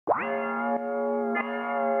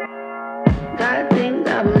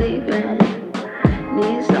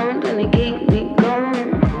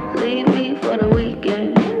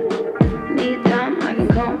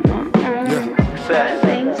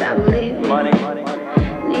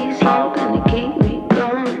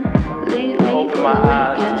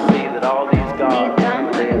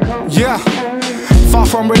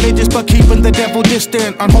but keeping the devil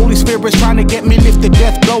distant. Unholy spirits trying to get me lifted,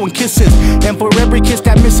 death blowing kisses. And for every kiss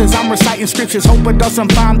that misses, I'm reciting scriptures. Hope it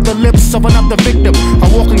doesn't find the lips of another victim. A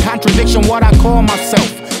walking contradiction, what I call myself.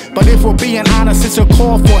 But if we're being honest, it's a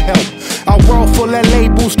call for help. A world full of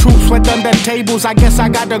labels, truth swept under tables. I guess I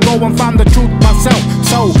gotta go and find the truth myself.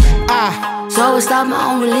 So I start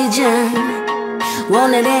my own religion.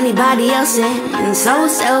 Won't let anybody else in. So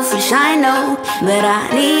selfish, I know, but I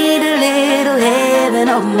need a little heaven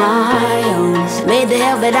of my own. Made the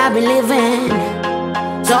hell that I've been living,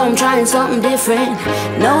 so I'm trying something different.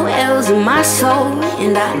 No L's in my soul,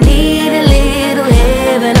 and I need a little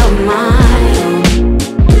heaven of my own.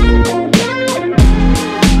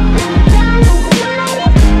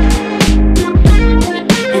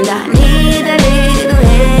 And I need a little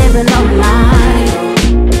heaven of my own.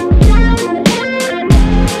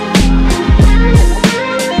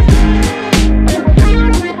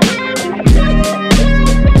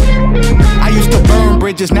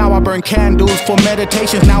 Now I burn candles for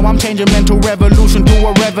meditations. Now I'm changing mental revolution to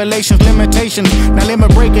a revelations, limitations. Now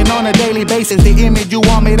limit breaking on a daily basis. The image you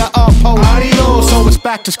want me to uphold. Adios. So it's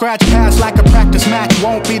back to scratch, pass like a practice match.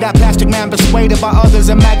 Won't be that plastic man persuaded by others'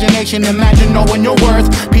 imagination. Imagine knowing your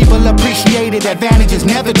worth, people appreciate it. Advantage is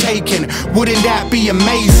never taken. Wouldn't that be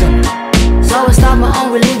amazing? So I start my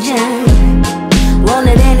own religion. Won't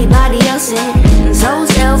let anybody else in. So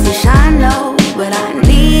selfish, I know, but I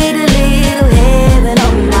need a little heaven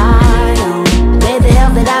of my own. Made the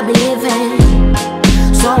hell that I be living,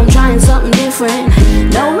 so I'm trying something different.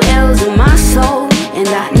 No L's in my soul, and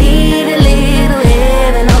I need a little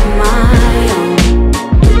heaven of my own.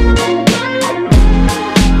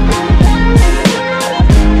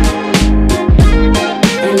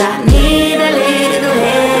 And I need a little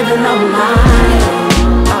heaven of my own.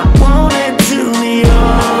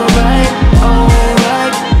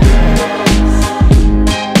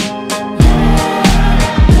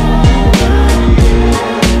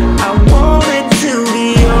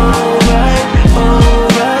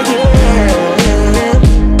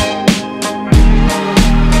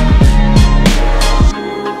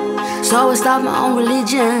 Start my own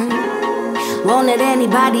religion. Won't let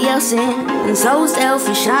anybody else in. And so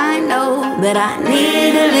selfish, I know, but I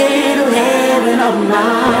need a little heaven of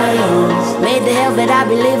my own. Made the hell that I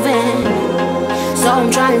be living, so I'm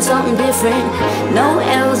trying something different. No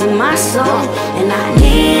L's in my soul, and I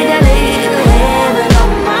need a little heaven of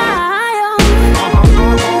my own.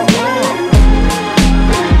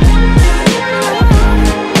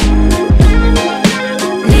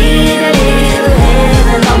 Need a little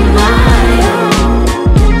heaven of my own.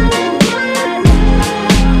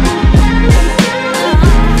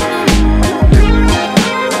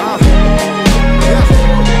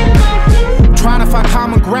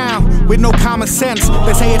 With no common sense,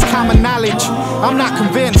 they say it's common knowledge. I'm not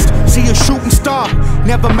convinced. See a shooting star,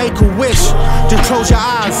 never make a wish. Just close your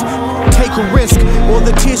eyes, take a risk. All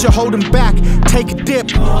the tears you're holding back, take a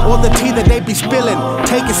dip. All the tea that they be spilling,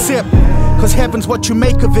 take a sip. Cause heaven's what you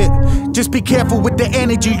make of it. Just be careful with the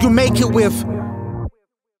energy you make it with.